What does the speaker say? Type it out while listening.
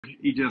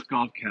EJS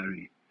Golf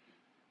Academy.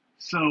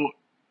 So,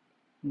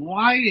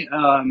 why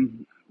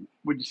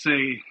would you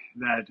say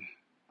that?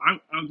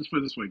 I'll just put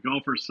it this way: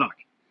 golfers suck.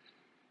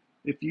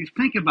 If you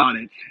think about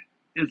it,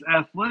 as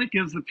athletic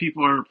as the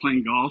people are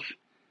playing golf,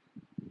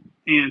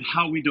 and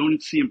how we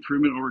don't see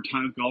improvement over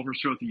time with golfers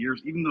throughout the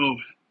years, even though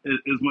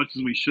as much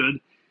as we should,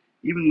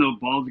 even though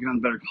balls have gotten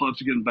better,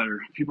 clubs are getting better,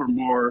 people are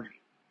more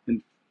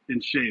in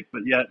shape,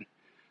 but yet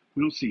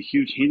we don't see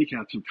huge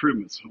handicaps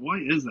improvements. Why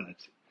is that?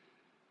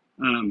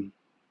 Um,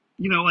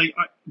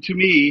 to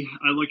me,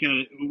 I look at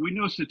it, we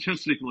know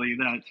statistically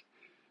that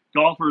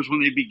golfers,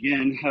 when they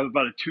begin, have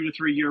about a 2 to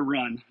 3 year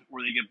run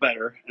where they get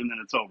better and then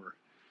it's over.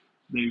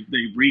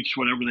 They reach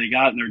whatever they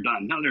got and they're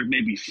done. Now, there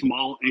may be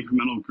small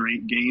incremental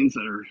great gains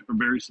that are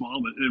very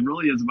small, but it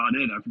really is about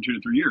it after 2 to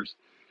 3 years.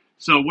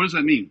 So, what does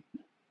that mean?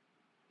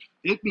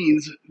 It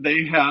means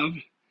they have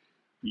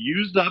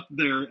used up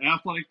their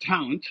athletic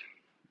talent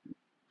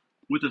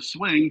with a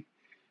swing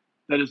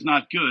that is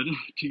not good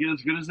to get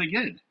as good as they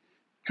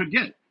could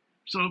get.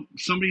 So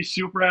somebody's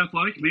super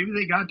athletic, maybe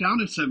they got down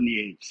to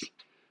 78s,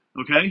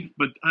 okay?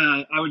 But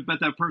I would bet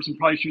that person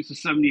probably shoots a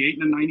 78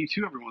 and a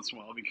 92 every once in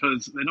a while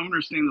because they don't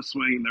understand the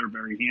swing and they're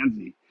very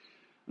handsy.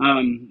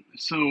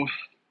 So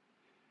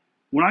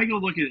when I go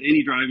look at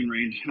any driving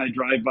range, I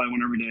drive by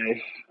one every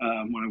day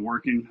when I'm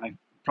working. I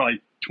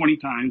probably 20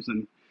 times,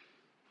 and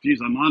geez,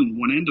 I'm on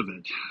one end of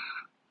it.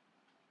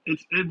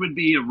 It would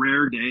be a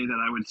rare day that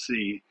I would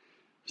see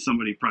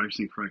somebody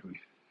practicing correctly.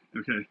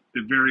 Okay,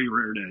 a very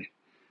rare day.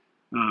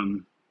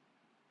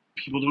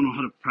 People don't know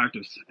how to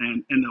practice,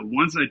 and the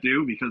ones that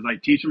do, because I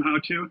teach them how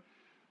to,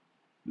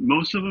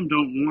 most of them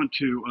don't want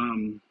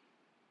to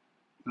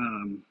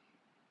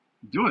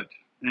do it,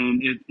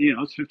 and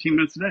it's 15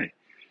 minutes a day.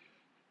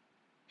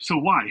 So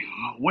why?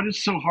 What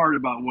is so hard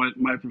about what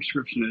my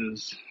prescription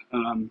is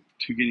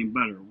to getting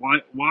better?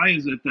 Why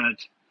is it that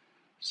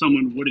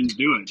someone wouldn't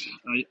do it?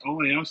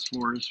 All I ask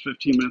for is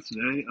 15 minutes a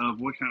day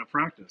of what kind of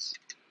practice.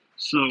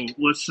 So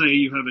let's say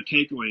you have a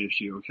takeaway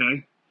issue,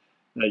 okay?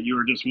 That you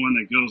are just one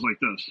that goes like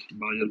this,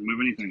 body doesn't move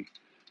anything.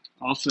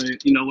 I'll say,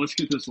 let's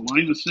get this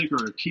alignment stick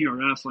or a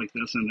TRS like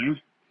this in there.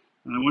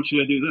 And I want you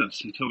to do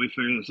this until we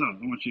figure this out.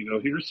 I want you to go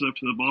here, sit up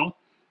to the ball,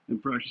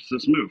 and practice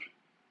this move.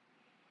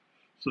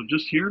 So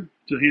just here,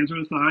 to the hands or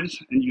the thighs,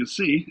 and you can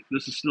see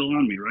this is still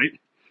on me, right?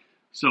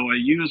 So I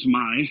use I'm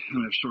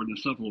going to shorten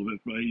this up a little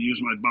bit, but I use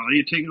my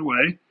body to take it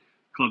away.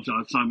 Clubs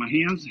outside my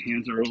hands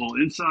are a little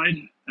inside,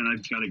 and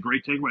I've got a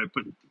great takeaway. I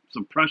put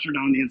some pressure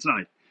down the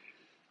inside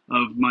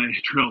of my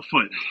trail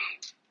foot.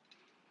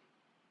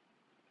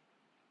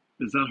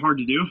 Is that hard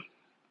to do?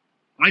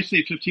 I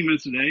say 15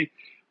 minutes a day.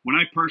 When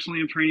I personally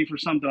am training for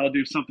something, I'll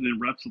do something in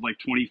reps of like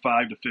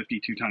 25 to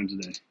 50 2 times a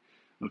day.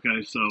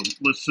 Okay, so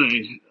let's say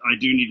I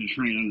do need to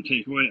train on the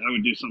takeaway. I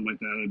would do something like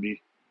that. It'd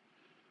be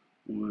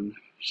one.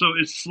 So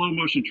it's slow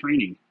motion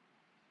training.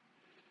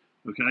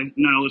 Okay,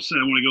 now let's say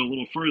I want to go a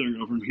little further and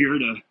go from here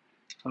to,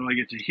 how do I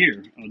get to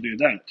here? I'll do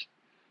that.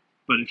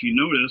 But if you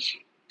notice,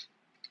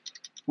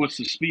 what's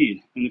the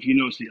speed? And if you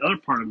notice the other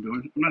part I'm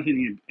doing, I'm not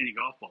hitting any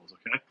golf balls,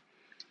 okay?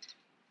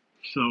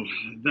 So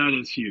that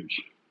is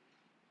huge.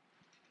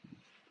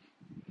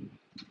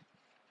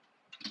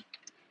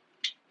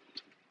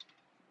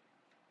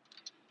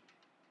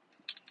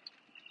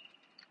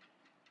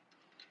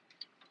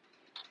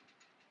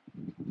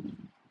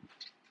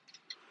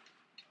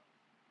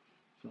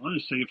 So I'll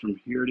just take it from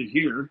here to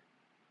here.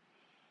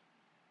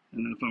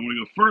 And then if I want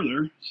to go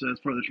further, so that's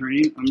part of the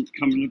training, I'm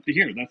coming up to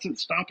here. That's it,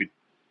 stopping.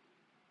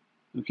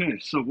 Okay,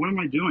 so what am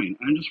I doing?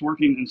 I'm just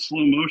working in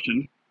slow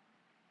motion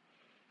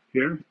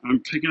here. I'm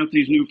picking up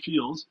these new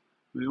feels.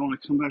 Maybe I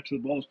want to come back to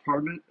the ball as part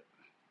of it.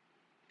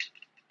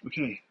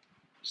 Okay,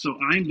 so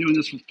I'm doing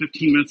this for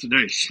 15 minutes a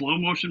day. Slow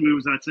motion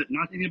moves, that's it,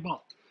 not hitting a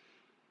ball.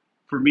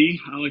 For me,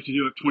 I like to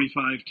do it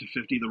 25 to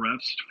 50 the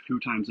reps 2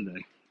 times a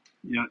day.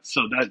 Yeah,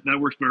 so that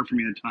works better for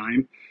me than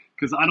time,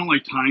 because I don't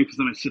like time, because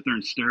then I sit there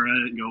and stare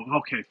at it and go,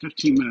 okay,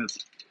 15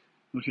 minutes.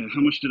 Okay,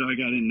 how much did I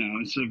got in now?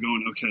 Instead of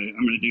going, okay,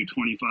 I'm going to do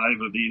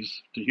 25 of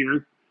these to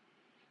here.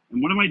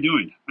 And what am I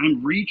doing?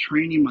 I'm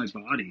retraining my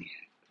body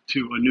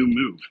to a new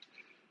move.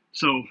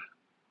 So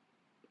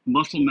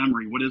muscle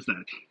memory, what is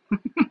that?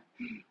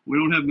 We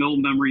don't have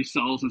memory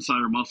cells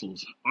inside our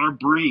muscles. Our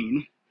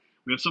brain,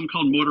 we have something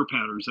called motor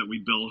patterns that we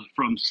build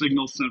from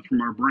signals sent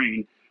from our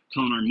brain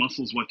telling our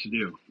muscles what to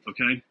do,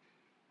 okay?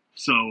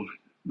 So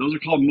those are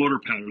called motor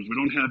patterns. We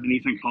don't have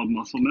anything called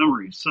muscle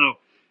memory. So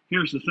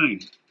here's the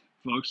thing,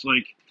 folks,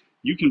 like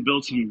you can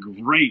build some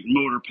great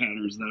motor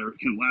patterns that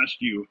can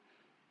last you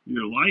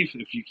your life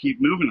if you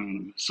keep moving on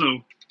them.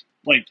 So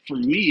like for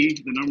me,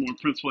 the number one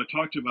principle I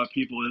talk to about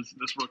people is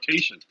this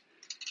rotation.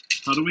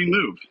 How do we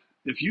move?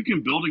 If you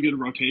can build a good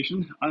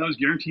rotation, I always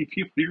guarantee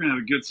people you're going to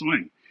have a good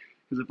swing.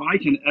 Because if I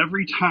can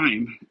every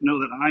time know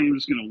that I am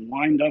just going to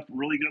wind up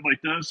really good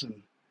like this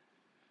and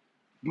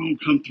boom,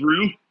 come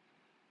through,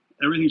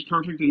 everything's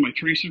perfect in my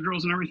tracer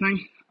drills and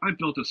everything, I've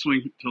built a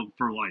swing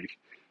for life.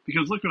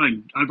 Because look what I've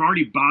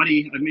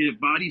made it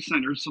body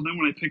centered, so then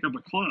when I pick up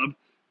a club,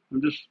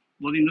 I'm just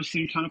letting this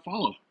thing kind of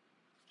follow.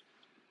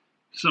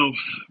 So,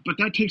 but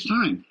that takes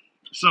time.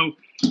 So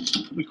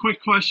the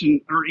quick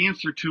question or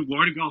answer to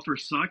why do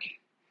golfers suck?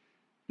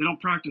 They don't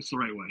practice the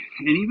right way.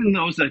 And even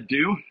those that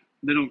do,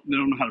 they don't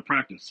know how to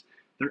practice.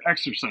 They're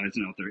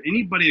exercising out there.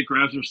 Anybody that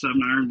grabs their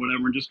 7-iron,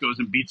 whatever, and just goes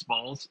and beats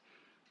balls,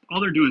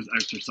 all they're doing is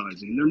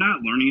exercising. They're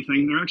not learning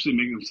anything. They're actually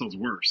making themselves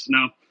worse.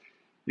 Now,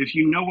 if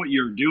you know what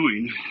you're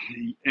doing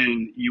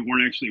and you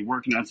weren't actually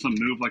working on some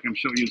move like I'm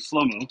showing you in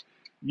slow-mo,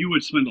 you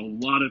would spend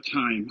a lot of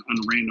time on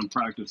random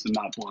practice and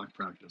not block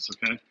practice,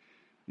 okay?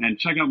 And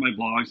check out my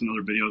blogs and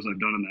other videos I've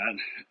done on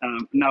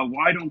that. Now,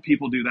 why don't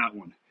people do that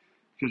one?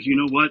 Because you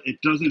know what?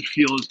 It doesn't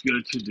feel as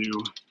good to do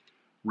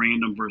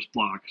random versus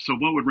block. So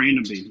what would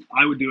random be?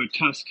 I would do a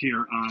test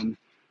here on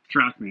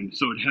TrackMan.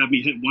 So it'd have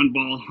me hit one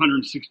ball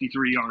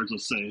 163 yards,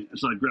 let's say.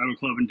 So I'd grab a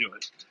club and do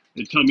it.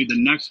 It'd tell me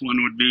the next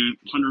one would be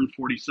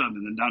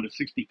 147, then down to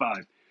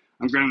 65.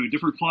 I'm grabbing a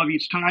different club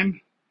each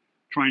time,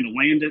 trying to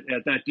land it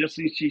at that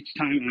distance each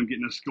time, and I'm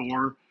getting a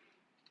score,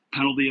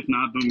 penalty if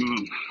not, boom, boom,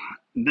 boom.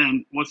 And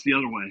then what's the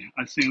other way?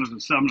 I stand with a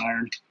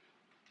 7-iron.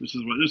 This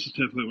is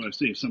typically what I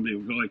see. Somebody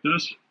will go like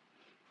this.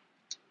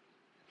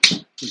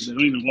 They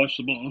don't even watch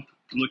the ball.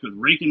 Look at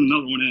raking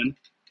another one in.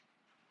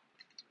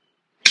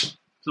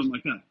 Something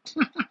like that.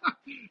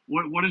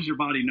 What does your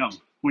body know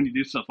when you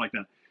do stuff like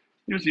that?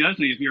 Here's the other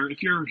thing.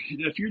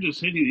 If you're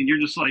just hitting and you're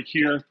just like,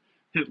 here,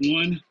 hit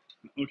one,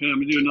 okay, I'm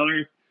gonna do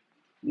another.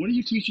 What are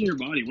you teaching your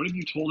body? What have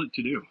you told it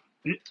to do?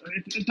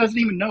 It doesn't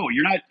even know.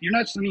 You're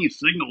not sending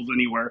signals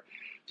anywhere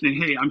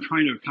saying, hey, I'm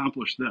trying to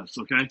accomplish this,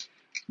 okay?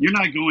 You're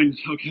not going,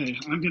 okay,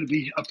 I'm gonna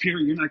be up here.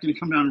 You're not gonna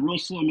come down in real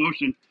slow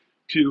motion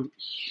to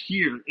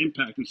here,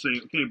 impact, and say,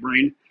 okay,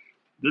 brain,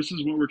 this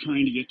is what we're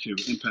trying to get to,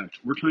 impact.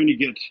 We're trying to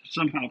get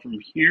somehow from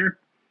here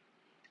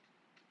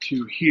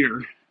to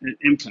here at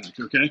impact,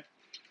 okay?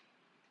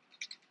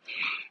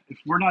 If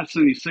we're not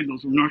sending these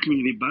signals, we're not going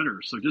to get any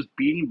better. So just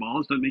beating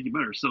balls doesn't make you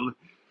better. So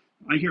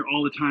I hear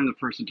all the time the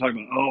person talk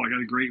about, oh, I got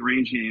a great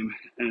range game,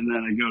 and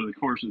then I go to the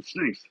course and it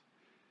stinks.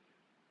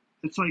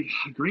 It's like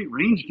a great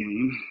range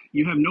game.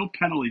 You have no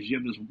penalties. You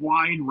have this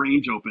wide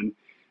range open,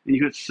 and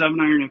you hit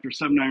 7-iron after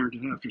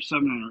 7-iron after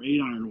 7-iron or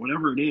 8-iron,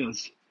 whatever it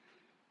is.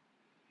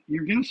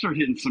 You're going to start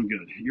hitting some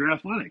good. You're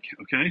athletic,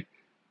 okay?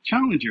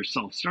 Challenge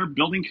yourself. Start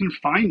building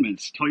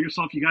confinements. Tell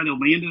yourself you got to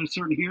land at a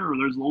certain here, or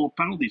there's a little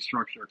penalty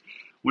structure.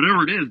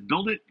 Whatever it is,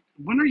 build it.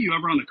 When are you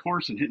ever on the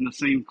course and hitting the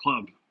same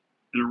club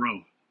in a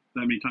row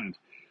that many times?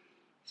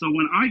 So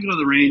when I go to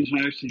the range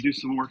and I actually do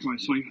some work on my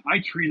swing, I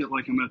treat it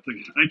like I'm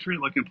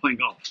playing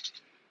golf.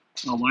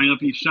 I'll line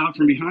up each shot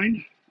from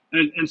behind.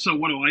 And so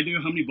what do?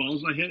 How many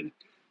balls do I hit?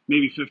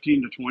 Maybe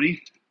 15 to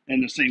 20.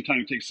 And at the same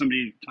time, it takes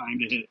somebody time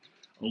to hit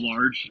a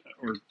large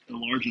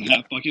and a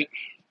half bucket,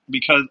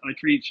 because I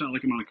treat each shot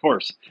like I'm on a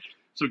course.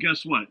 So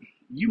guess what?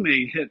 You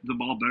may hit the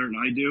ball better than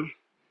I do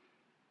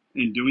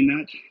in doing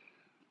that,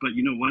 but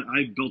you know what?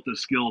 I've built the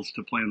skills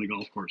to play on the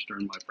golf course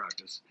during my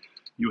practice.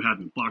 You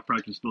haven't. Block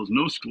practice builds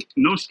no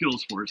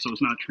skills for it, so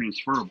it's not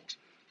transferable.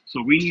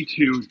 So we need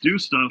to do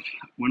stuff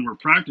when we're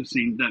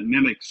practicing that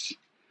mimics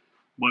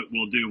what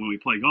we'll do when we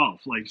play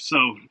golf. Like,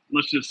 so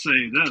let's just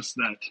say this,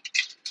 that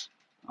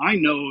I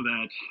know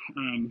that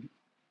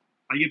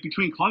I get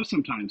between clubs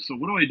sometimes. So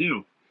what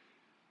do?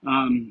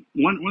 One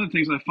of the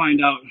things I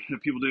find out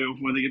that people do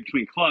when they get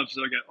between clubs is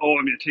they go, oh,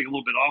 I'm going to take a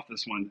little bit off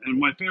this one. And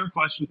my favorite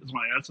question is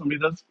when I ask somebody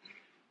this,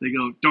 they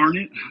go, darn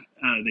it,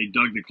 they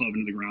dug the club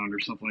into the ground or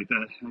something like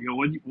that. I go,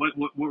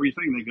 what were you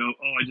thinking? They go,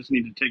 oh, I just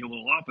need to take a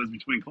little off as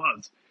between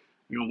clubs.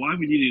 I go, why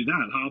would you do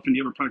that? How often do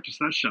you ever practice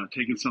that shot,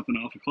 taking something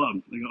off a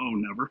club? They go, oh,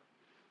 never.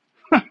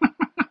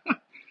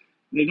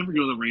 They never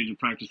go to the range and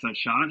practice that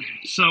shot.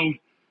 So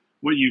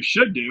what you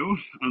should do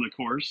on the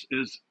course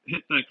is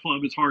hit that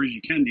club as hard as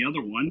you can, the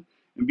other one,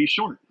 and be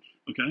short,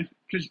 okay?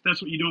 Because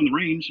that's what you do on the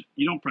range.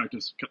 You don't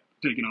practice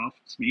taking off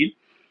speed.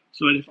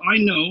 So that if I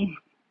know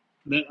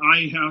that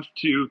I have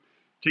to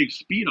take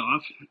speed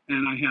off,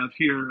 and I have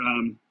here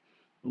a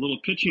little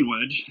pitching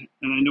wedge,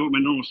 and I know what my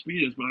normal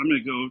speed is, but I'm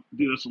going to go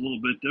do this a little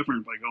bit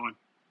different by going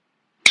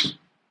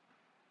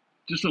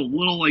just a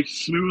little like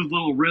smooth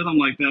little rhythm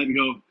like that, and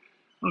go,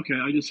 okay,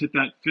 I just hit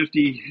that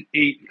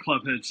 58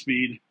 club head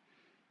speed,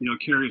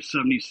 carry a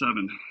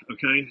 77,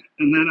 okay?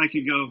 And then I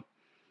could go,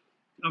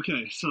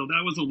 okay, so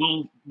that was a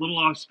little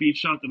off speed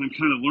shot that I'm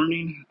kind of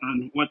learning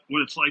on what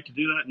it's like to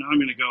do that. Now I'm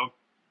going to go,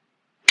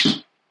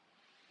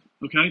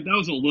 okay, that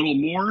was a little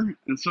more.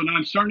 And so now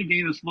I'm starting to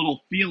gain this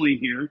little feeling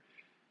here,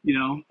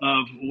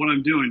 of what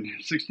I'm doing.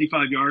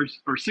 65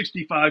 yards or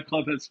 65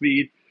 club head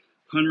speed,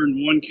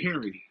 101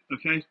 carry,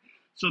 okay?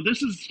 So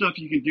this is stuff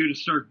you can do to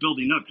start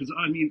building up, because,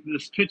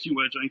 this pitching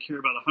wedge, I carry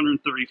about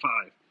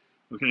 135,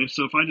 okay?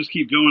 So if I just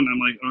keep going, I'm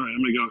like, all right, I'm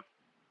going to go.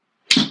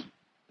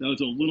 That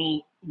was a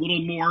little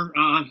more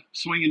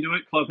swing into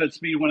it. Club head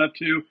speed went up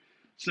to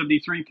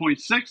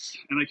 73.6,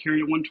 and I carried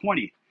it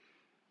 120.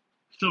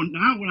 So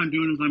now what I'm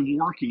doing is I'm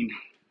working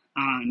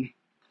on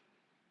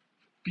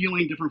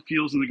feeling different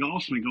feels in the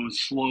golf swing, going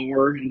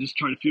slower and just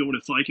trying to feel what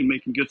it's like and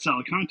making good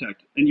solid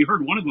contact. And you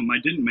heard one of them I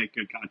didn't make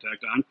good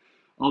contact on.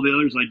 All the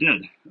others I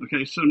did.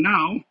 Okay, so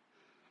now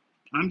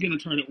I'm going to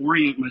try to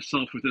orient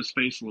myself with this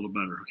face a little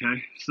better,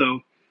 okay?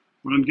 So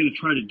what I'm going to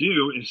try to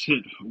do is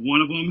hit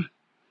one of them,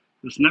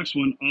 this next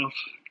one off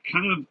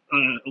kind of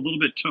a little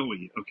bit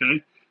toey,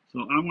 okay?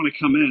 So I want to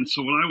come in.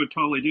 So what I would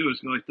probably do is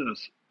go like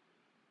this.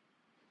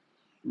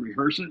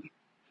 Rehearse it.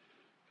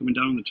 Coming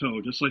down the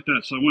toe, just like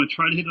that. So I want to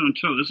try to hit it on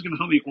toe. This is going to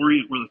help me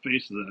orient where the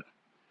face is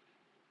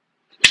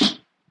at.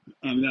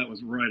 I mean, that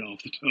was right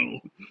off the toe.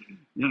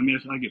 Yeah, I mean,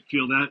 if I could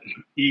feel that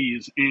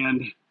ease.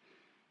 And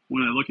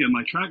when I look at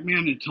my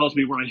TrackMan, it tells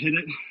me where I hit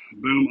it.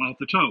 Boom, off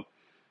the toe.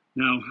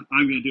 Now,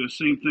 I'm going to do the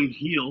same thing,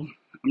 heel.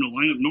 I'm going to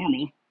line up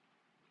normal.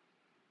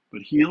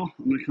 But heel,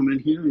 I'm going to come in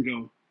here and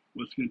go,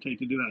 what's it going to take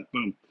to do that?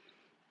 Boom.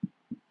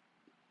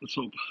 Let's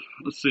hope.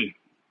 Let's see.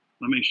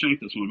 I may shank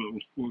this one,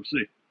 but we'll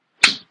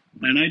see.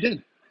 And I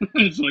did.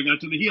 So I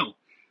got to the heel.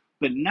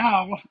 But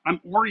now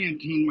I'm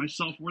orienting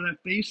myself where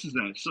that face is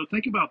at. So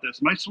think about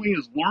this. My swing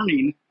is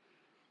learning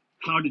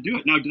how to do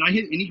it. Now, did I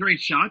hit any great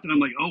shot that I'm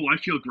like, oh, I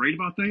feel great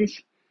about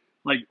things?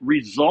 Like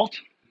result?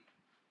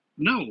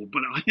 No,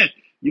 but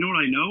you know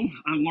what I know?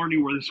 I'm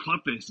learning where this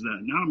club face is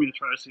at. Now I'm going to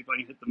try to see if I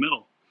can hit the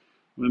middle.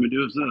 What I'm going to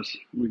do is this.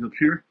 I'm going to go up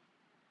here,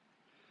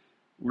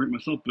 orient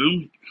myself,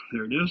 boom,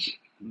 there it is.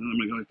 And then I'm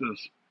going to go like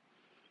this.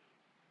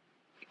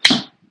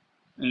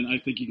 And I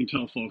think you can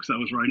tell, folks, that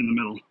was right in the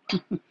middle.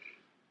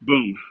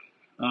 Boom.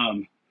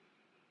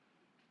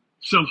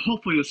 So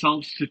hopefully this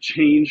helps to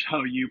change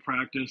how you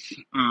practice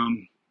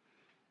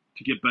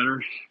to get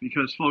better.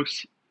 Because,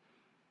 folks,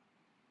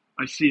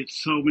 I see it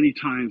so many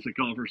times that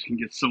golfers can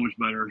get so much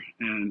better,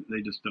 and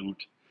they just don't.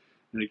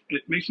 And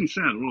it makes me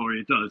sad. Well,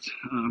 it does,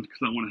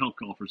 because I want to help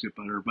golfers get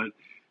better. But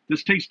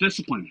this takes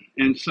discipline.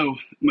 And so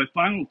my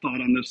final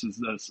thought on this is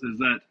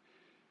that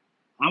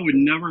I would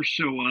never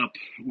show up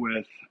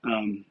with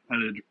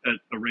at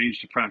a range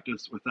to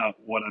practice without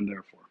what I'm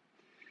there for.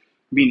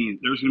 Meaning,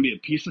 there's going to be a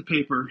piece of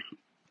paper,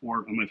 or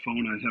on my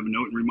phone, I have a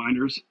note and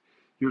reminders.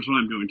 Here's what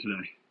I'm doing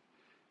today.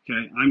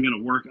 Okay, I'm going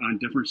to work on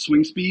different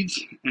swing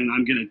speeds, and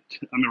I'm going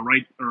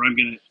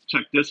to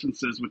check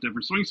distances with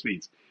different swing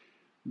speeds.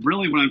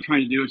 Really, what I'm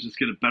trying to do is just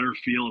get a better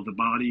feel of the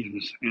body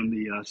and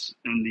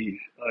the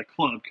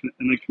club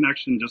and the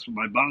connection just with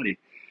my body.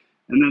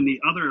 And then the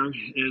other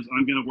is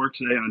I'm going to work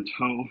today on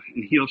toe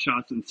and heel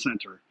shots and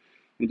center,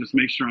 and just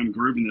make sure I'm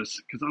grooving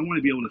this, because I want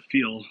to be able to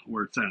feel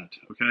where it's at,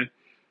 okay,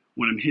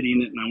 when I'm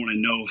hitting it, and I want to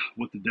know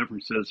what the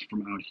difference is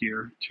from out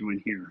here to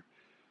in here.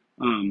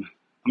 I'm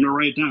going to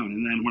write it down,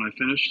 and then when I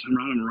finish, I'm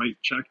going to write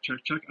check.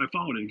 I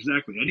followed it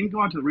exactly. I didn't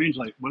go out to the range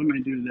like, what am I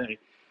going to do today?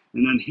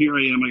 And then here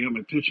I am, I got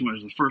my pitching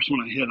wedge. The first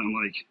one I hit, I'm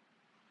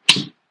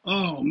like,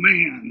 oh,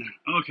 man,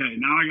 okay,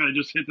 now I got to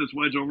just hit this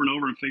wedge over and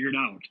over and figure it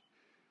out.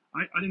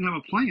 I didn't have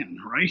a plan,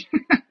 right?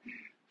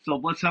 So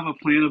let's have a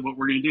plan of what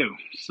we're going to do.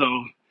 So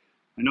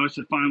I know I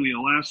said finally the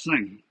last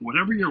thing.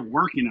 Whatever you're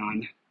working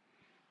on,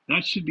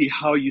 that should be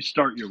how you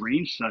start your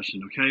range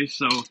session, okay?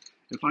 So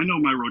if I know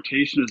my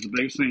rotation is the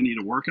biggest thing I need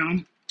to work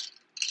on,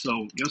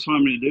 so guess what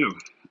I'm going to do?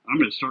 I'm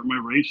going to start my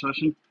range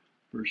session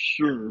for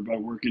sure by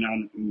working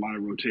on my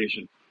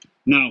rotation.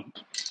 Now,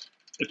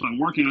 if I'm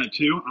working on it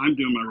too, I'm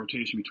doing my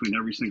rotation between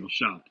every single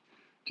shot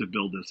to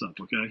build this up,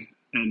 okay?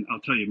 And I'll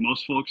tell you,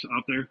 most folks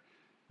out there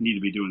need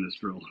to be doing this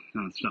drill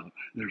nonstop.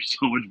 There's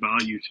so much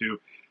value to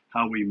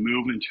how we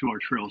move into our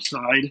trail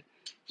side,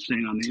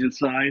 staying on the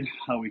inside,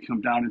 how we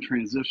come down in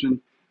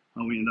transition,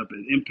 how we end up at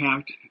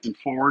impact and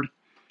forward.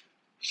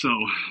 So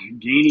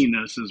gaining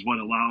this is what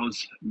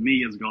allows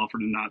me as a golfer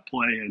to not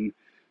play in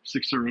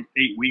 6 or 8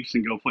 weeks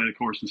and go play the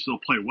course and still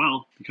play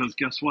well, because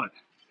guess what?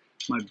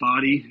 My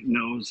body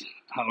knows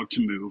how to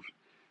move.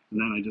 And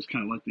then I just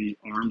kind of let the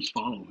arms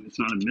follow. It's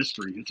not a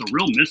mystery. It's a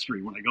real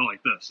mystery when I go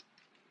like this.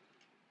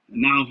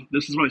 And now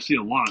this is what I see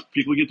a lot.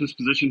 People get this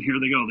position, here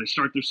they go. They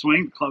start their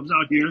swing, club's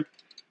out here,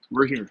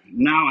 we're here.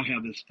 Now I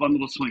have this fun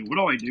little swing. What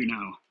do I do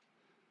now?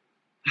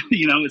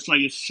 You know, it's like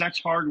it's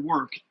such hard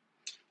work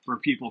for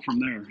people from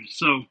there.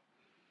 So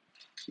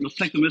let's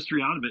take the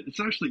mystery out of it.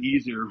 It's actually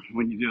easier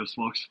when you do this,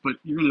 folks, but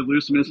you're going to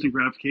lose some instant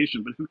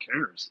gratification, but who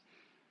cares?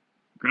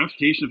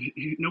 Gratification,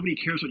 nobody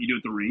cares what you do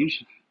at the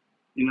range.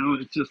 You know,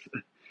 it's just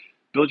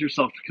build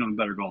yourself to become a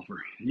better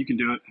golfer. You can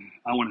do it.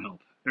 I want to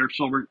help. Erik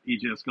Schjolberg,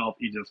 EJS Golf,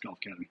 EJS Golf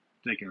Academy.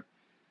 Take care.